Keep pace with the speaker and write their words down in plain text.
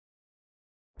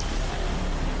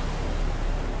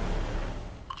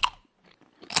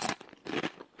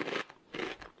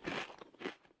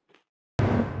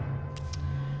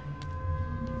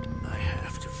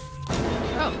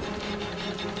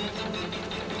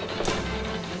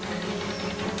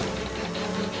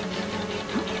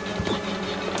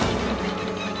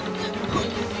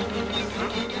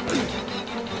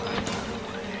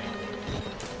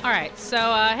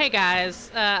Hey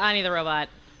guys, Ani the Robot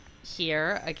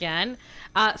here again.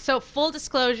 So full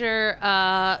disclosure,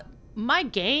 my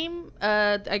game,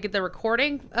 I get the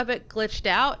recording of it glitched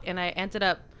out, and I ended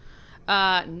up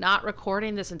not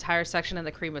recording this entire section in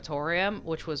the crematorium,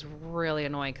 which was really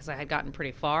annoying because I had gotten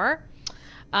pretty far.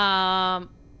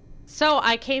 So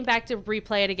I came back to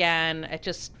replay it again. It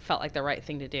just felt like the right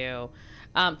thing to do.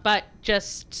 But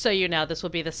just so you know, this will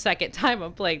be the second time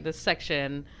I'm playing this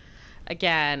section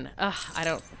again. I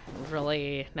don't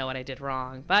really know what I did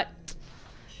wrong, but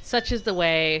such is the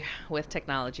way with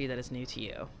technology that is new to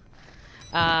you.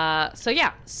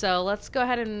 So let's go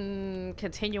ahead and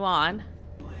continue on.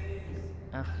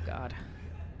 Oh, God.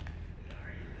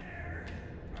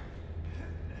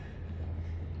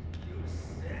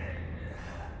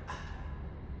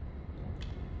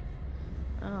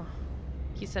 Oh,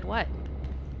 he said what?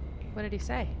 What did he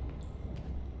say?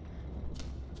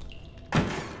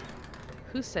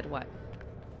 Who said what?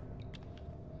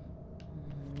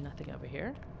 Nothing over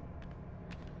here.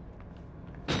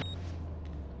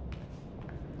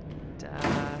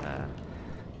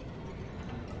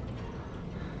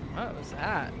 What was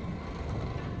that?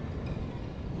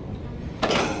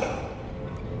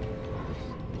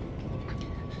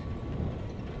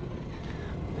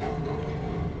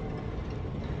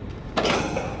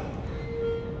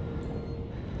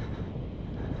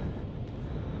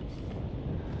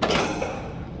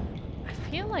 I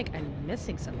feel like I'm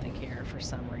missing something here for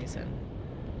some reason.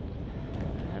 I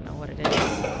don't know what it is.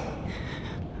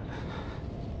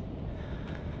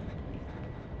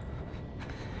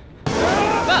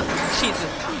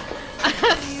 Jesus.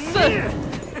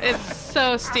 It's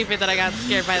so stupid that I got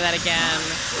scared by that again.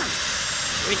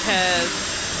 Because...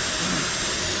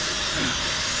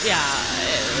 yeah.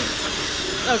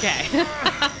 Okay.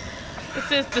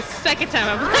 This is the second time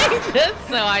I'm playing this,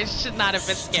 so I should not have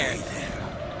been scared.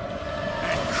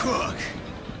 Cook.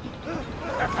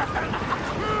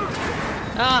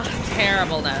 Oh,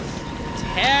 terribleness.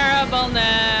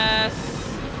 Terribleness.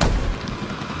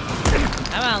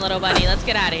 Come on, little buddy, let's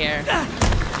get out of here.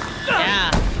 Yeah,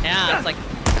 it's like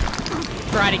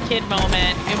Karate Kid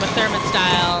moment, Uma Thurman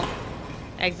style.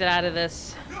 Exit out of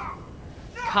this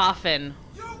coffin.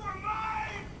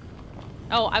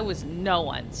 Oh, I was no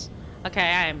one's. Okay,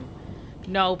 I am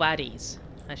nobody's,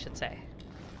 I should say.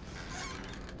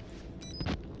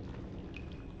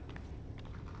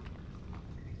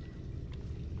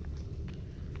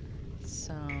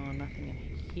 So, nothing in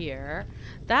here.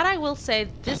 That I will say,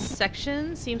 this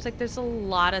section seems like there's a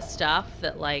lot of stuff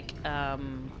that, like, a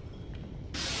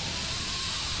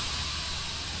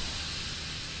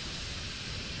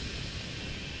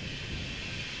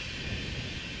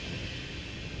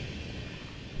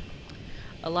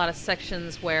lot of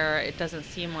sections where it doesn't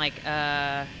seem like,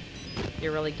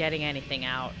 you're really getting anything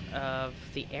out of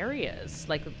the areas.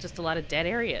 Like, just a lot of dead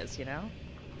areas, you know?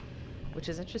 Which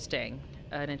is interesting.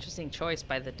 An interesting choice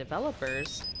by the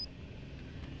developers.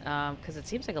 Because it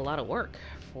seems like a lot of work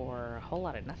for a whole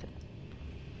lot of nothing.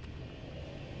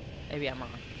 Maybe I'm wrong.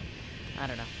 I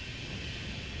don't know.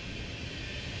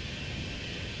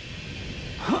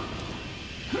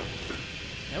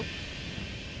 Nope.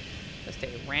 Just a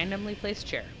randomly placed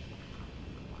chair.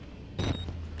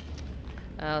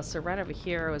 So right over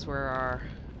here was where our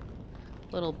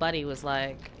little buddy was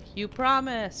like, "You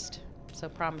promised." So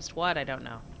promised what? I don't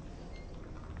know.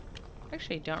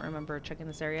 Actually, don't remember checking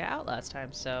this area out last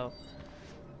time, so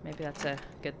maybe that's a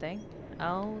good thing.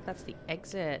 Oh, that's the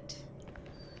exit.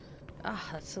 Ah,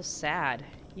 that's so sad.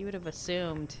 You would have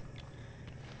assumed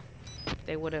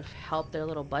they would have helped their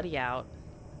little buddy out.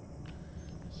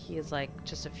 He is like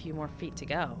just a few more feet to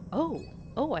go. Oh,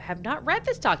 I have not read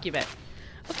this document.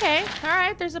 Okay, all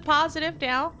right, there's a positive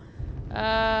now.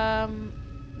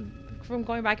 From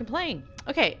going back and playing.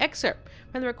 Okay, excerpt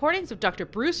from the recordings of Dr.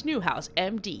 Bruce Newhouse,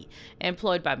 MD,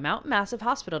 employed by Mount Massive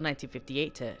Hospital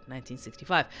 1958 to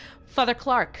 1965. Father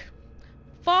Clark.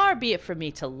 Far be it from me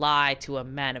to lie to a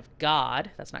man of God.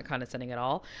 That's not condescending at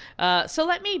all. So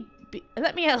let me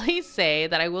at least say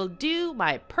that I will do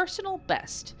my personal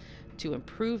best to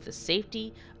improve the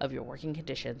safety of your working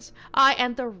conditions. I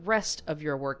and the rest of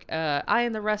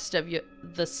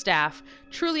the staff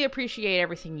truly appreciate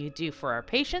everything you do for our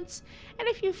patients, and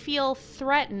if you feel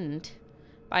threatened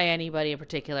by anybody in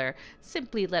particular,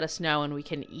 simply let us know and we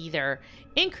can either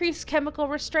increase chemical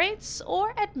restraints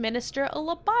or administer a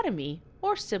lobotomy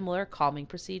or similar calming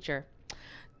procedure.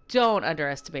 Don't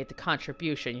underestimate the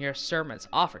contribution your sermons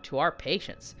offer to our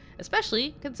patients,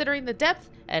 especially considering the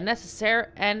depth and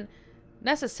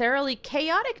necessarily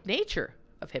chaotic nature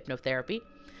of hypnotherapy.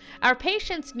 Our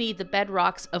patients need the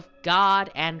bedrocks of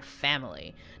God and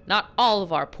family. Not all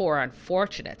of our poor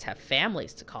unfortunates have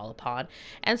families to call upon,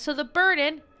 and so the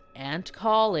burden and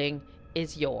calling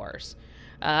is yours.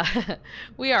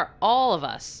 We are all of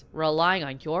us relying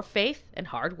on your faith and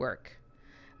hard work.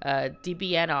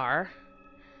 DBNR,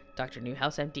 Dr.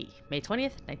 Newhouse, MD, May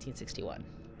 20th, 1961.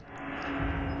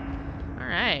 All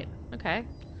right. Okay.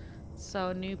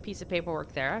 So, new piece of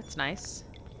paperwork there. That's nice.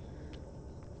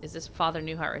 Is this Father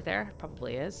Newhart right there?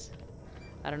 Probably is.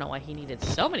 I don't know why he needed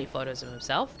so many photos of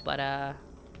himself, but,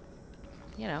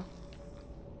 you know,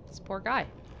 this poor guy.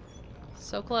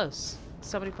 So close.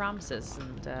 So many promises,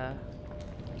 and,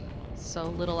 so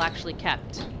little actually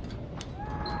kept.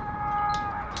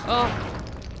 Oh.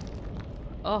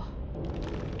 Oh.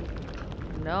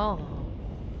 No.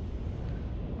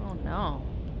 Oh, no.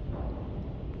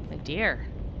 My dear.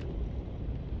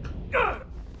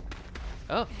 Oh.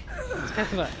 It's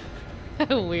kind of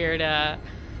a weird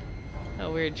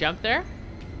jump there.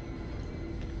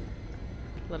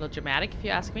 A little dramatic, if you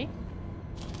ask me.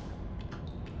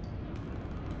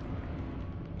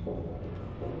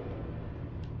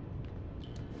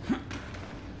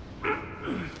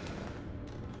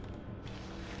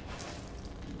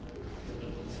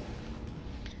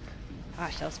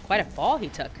 Gosh, that was quite a fall he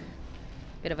took.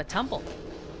 Bit of a tumble.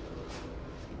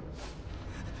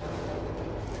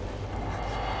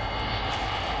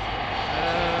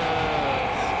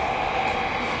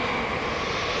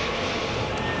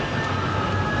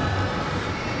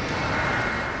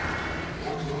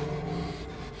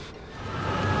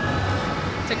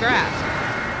 To grasp.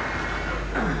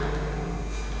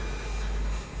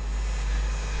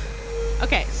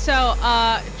 Okay, so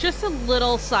just a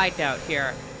little side note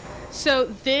here. So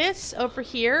this over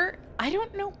here, I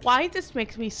don't know why this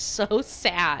makes me so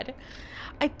sad.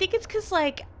 I think it's because,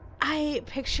 like, I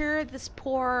picture this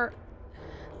poor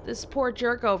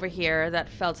jerk over here that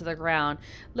fell to the ground.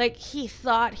 Like, he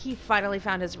thought he finally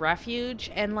found his refuge,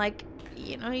 and, like,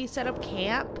 you know, he set up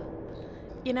camp.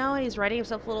 You know, he's writing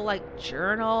himself a little, like,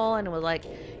 journal, and was like,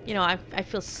 you know, I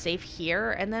feel safe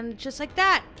here. And then just like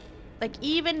that, like,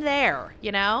 even there,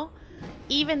 you know?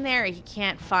 Even there, he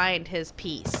can't find his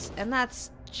peace. And that's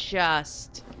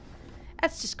just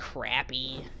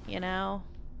crappy, you know?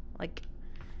 Like,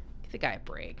 give the guy a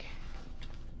break.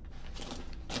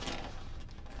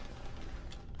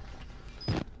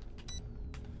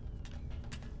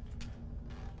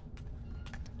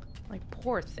 Like,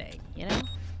 poor thing, you know?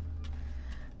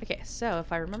 Okay, so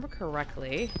if I remember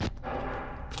correctly,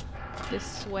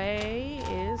 this way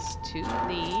is to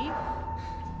the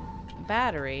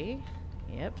battery.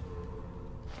 Yep.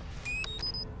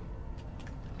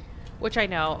 Which I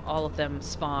know all of them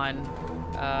spawn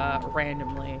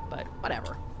randomly, but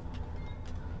whatever.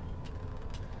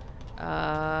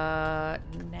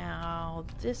 Now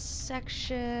this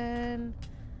section.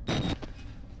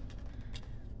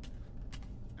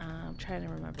 I'm trying to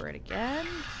remember it again.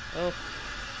 Oh,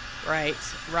 right.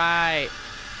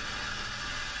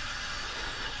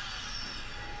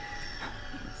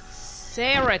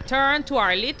 Say return to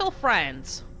our little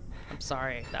friends. I'm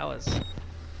sorry, that was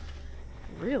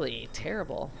really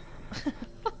terrible.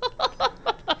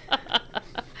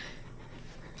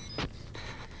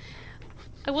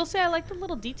 I will say I like the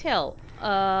little detail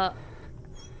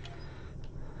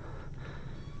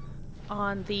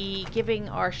on the giving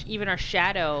even our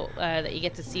shadow that you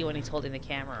get to see when he's holding the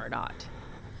camera or not.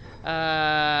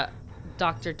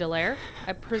 Dr. Dallaire,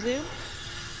 I presume.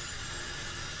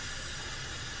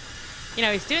 You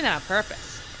know, he's doing that on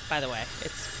purpose, by the way.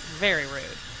 It's very rude.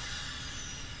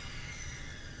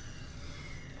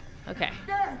 Okay.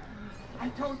 Dad! I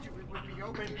told you it would be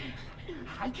open.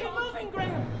 Keep moving,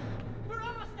 Graham. We're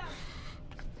almost out.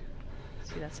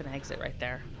 See, that's an exit right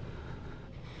there.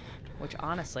 Which,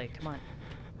 honestly, come on.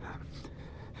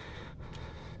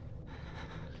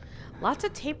 Lots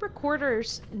of tape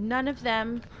recorders. None of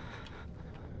them...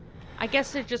 I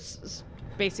guess they're just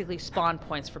basically spawn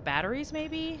points for batteries,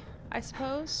 maybe? I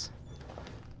suppose.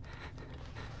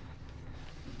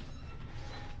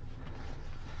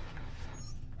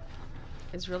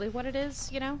 Is really what it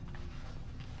is, you know?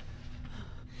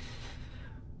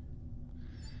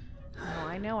 Oh,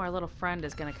 I know our little friend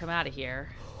is gonna come out of here.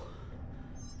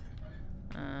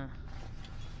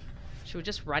 Should we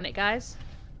just run it, guys?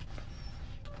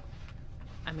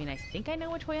 I mean, I think I know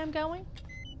which way I'm going.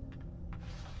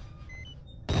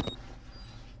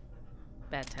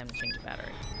 Bad time to change the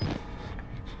battery.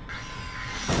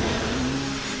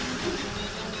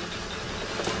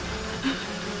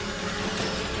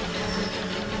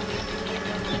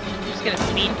 I'm just gonna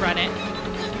speed run it.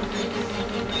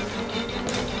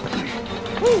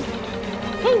 Woo!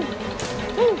 Woo!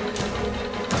 Woo!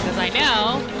 Because I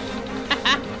know,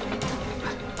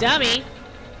 dummy,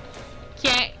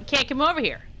 can't come over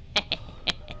here.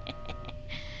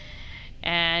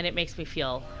 And it makes me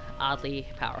feel oddly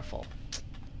powerful.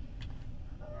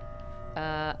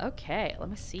 Okay, let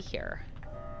me see here.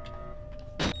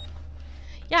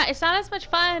 Yeah, it's not as much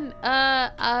fun.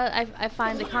 I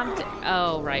find the commentary.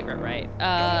 Oh, right.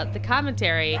 The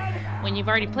commentary when you've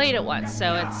already played it once,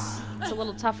 so it's a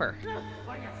little tougher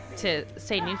to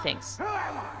say new things.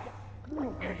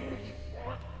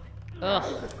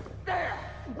 Ugh.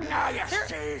 Now you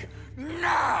see.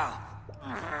 Now.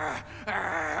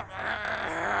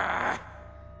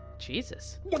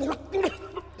 Jesus.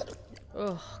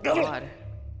 Oh God.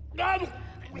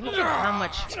 Look at how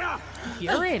much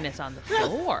urine is on the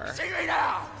floor. See me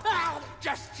now.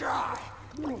 Just try.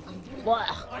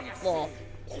 Well,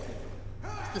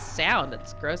 it's the sound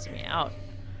that's grossing me out.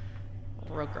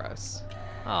 Real gross.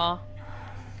 Aw.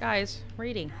 Guys,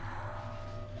 reading.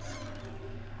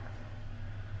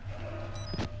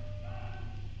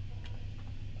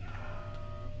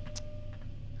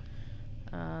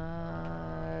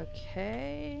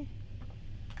 Okay.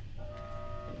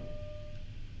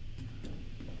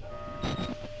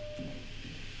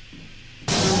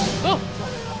 Oh!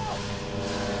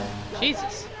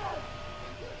 Jesus.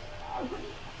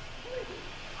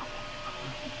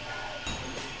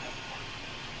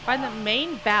 Find the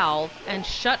main valve and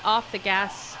shut off the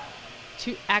gas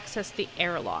to access the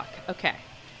airlock. Okay.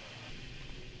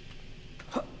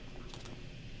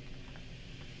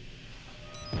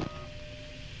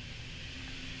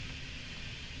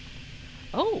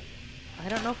 Oh, I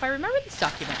don't know if I remember this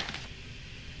document.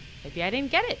 Maybe I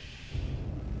didn't get it.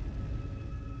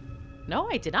 No,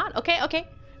 I did not. Okay.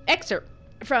 Excerpt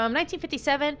from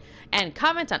 1957 and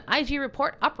comment on IG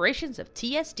report operations of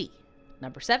TSD.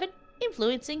 Number 7,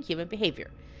 influencing human behavior.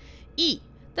 E.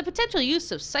 The potential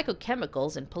use of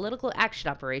psychochemicals in political action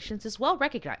operations is well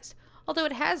recognized, although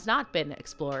it has not been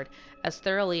explored as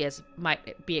thoroughly as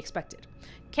might be expected.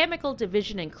 Chemical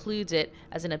Division includes it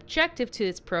as an objective to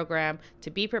its program to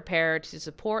be prepared to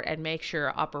support and make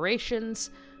sure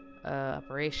operations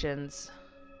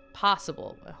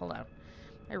possible. Hold on. Am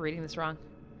I reading this wrong?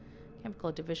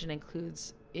 Chemical Division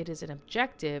includes it as an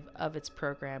objective of its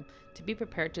program to be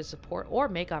prepared to support or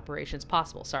make operations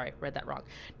possible. Sorry, read that wrong.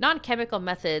 Non-chemical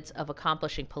methods of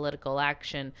accomplishing political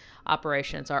action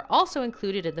operations are also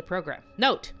included in the program.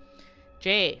 Note,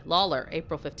 J. Lawler,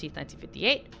 April 15,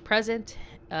 1958. Present,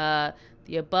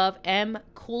 the above M.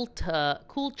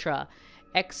 Coultra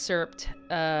excerpt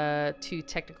to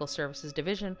Technical Services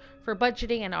Division for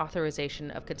budgeting and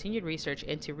authorization of continued research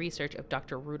into research of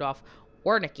Dr. Rudolph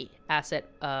Warnicki, asset,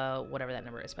 whatever that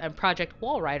number is, and Project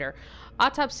Walrider.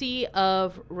 Autopsy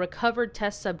of recovered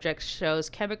test subjects shows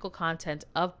chemical content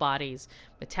of bodies,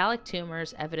 metallic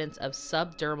tumors, evidence of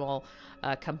subdermal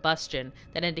combustion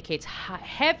that indicates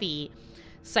heavy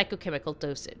psychochemical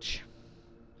dosage.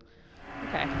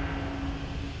 Okay.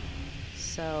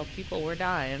 So people were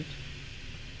dying,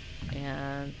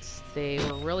 and they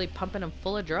were really pumping them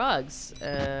full of drugs.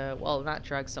 Well, not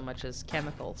drugs so much as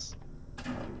chemicals.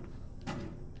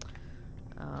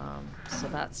 So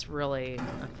that's really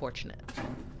unfortunate.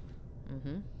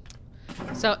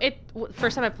 So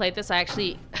first time I played this, I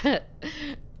actually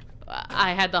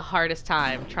I had the hardest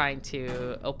time trying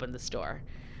to open the store.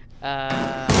 Yeah.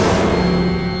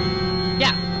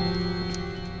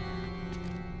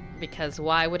 Because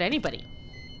why would anybody?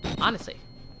 Honestly.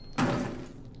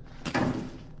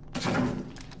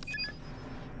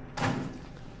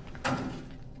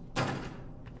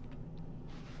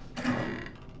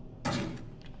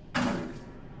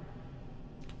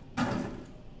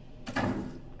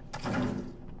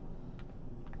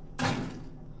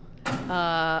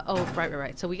 Oh,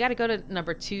 right. So we got to go to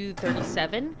number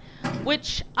 237,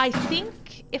 which I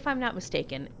think, if I'm not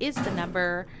mistaken, is the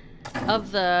number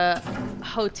of the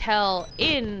hotel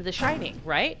in The Shining,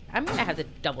 right? I'm gonna have to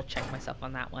double check myself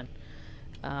on that one,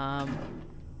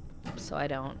 so I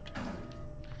don't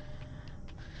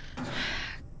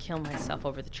kill myself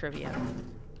over the trivia.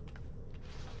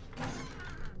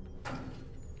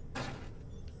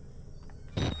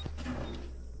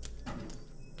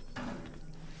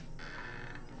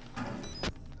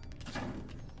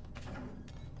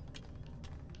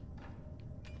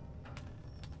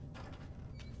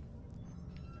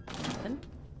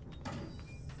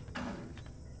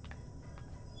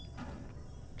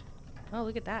 Oh,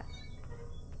 look at that.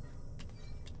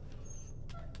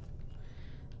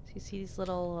 So you see these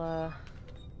little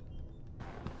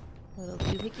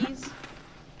doohickeys?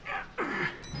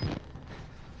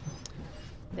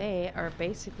 They are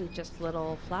basically just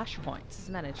little flashpoints.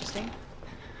 Isn't that interesting?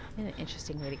 An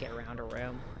interesting way to get around a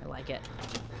room. I like it.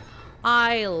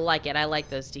 I like it. I like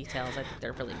those details. I think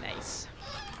they're really nice.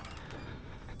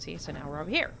 See, so now we're over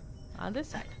here on this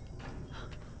side.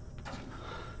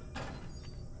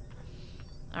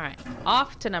 All right,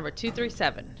 off to number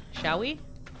 237, shall we?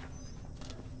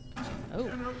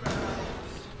 Oh.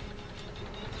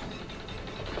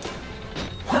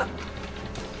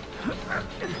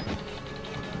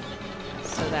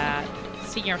 So that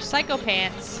Senior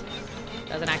Psychopants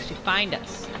doesn't actually find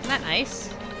us. Isn't that nice?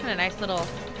 Kind of nice little...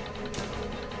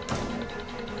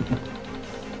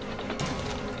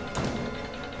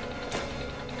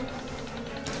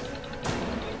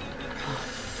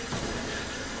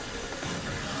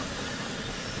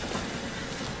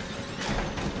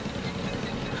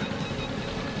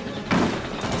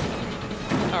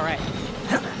 All right.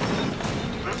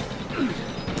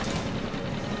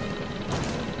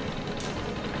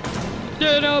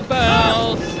 Dinner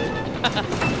bells!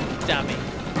 Dummy.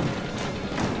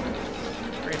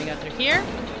 We're gonna go through here.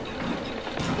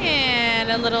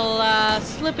 And a little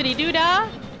slippity-doo-dah.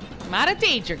 I'm out of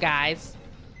danger, guys.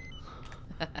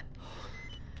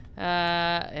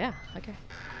 Yeah, okay.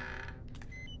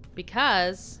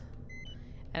 Because...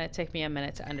 And it took me a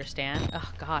minute to understand.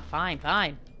 Oh, God, fine,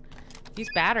 fine. These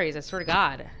batteries, I swear to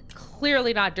God,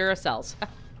 clearly not Duracells.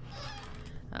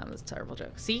 That's a terrible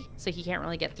joke. See? So he can't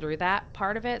really get through that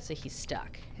part of it, so he's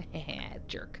stuck.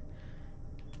 Jerk.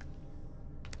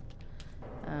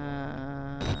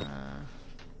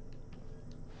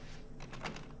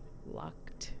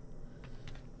 Locked.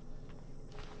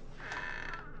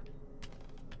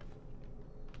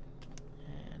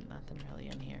 And nothing really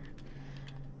in here.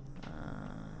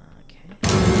 Okay.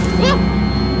 Woo!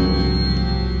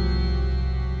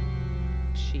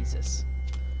 Jesus.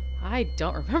 I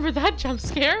don't remember that jump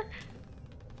scare.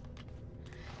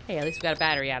 Hey, at least we got a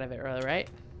battery out of it earlier, right?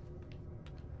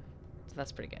 So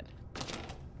that's pretty good.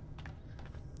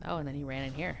 Oh, and then he ran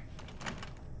in here.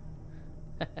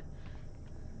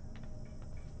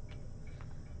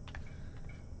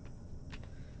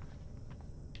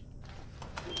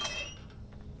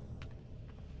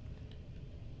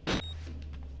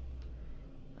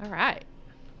 All right.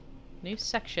 New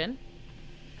section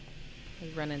we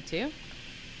run into.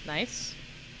 Nice.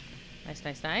 Nice,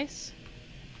 nice, nice.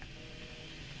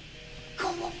 Go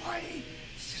away!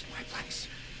 This is my place.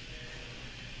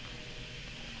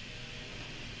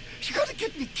 You're gonna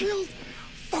get me killed!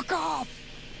 Fuck off!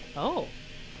 Oh.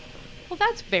 Well,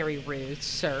 that's very rude,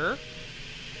 sir.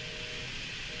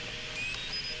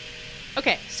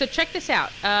 Okay, so check this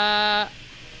out.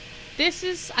 This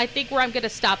is, I think, where I'm gonna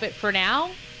stop it for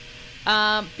now.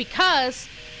 Because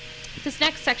this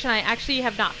next section I actually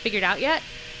have not figured out yet.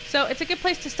 So it's a good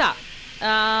place to stop.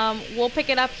 We'll pick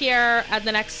it up here at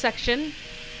the next section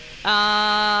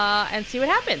and see what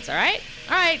happens, all right?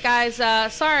 All right, guys,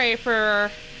 sorry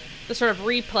for the sort of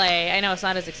replay. I know it's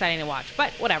not as exciting to watch,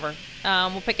 but whatever.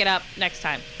 We'll pick it up next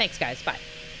time. Thanks, guys. Bye.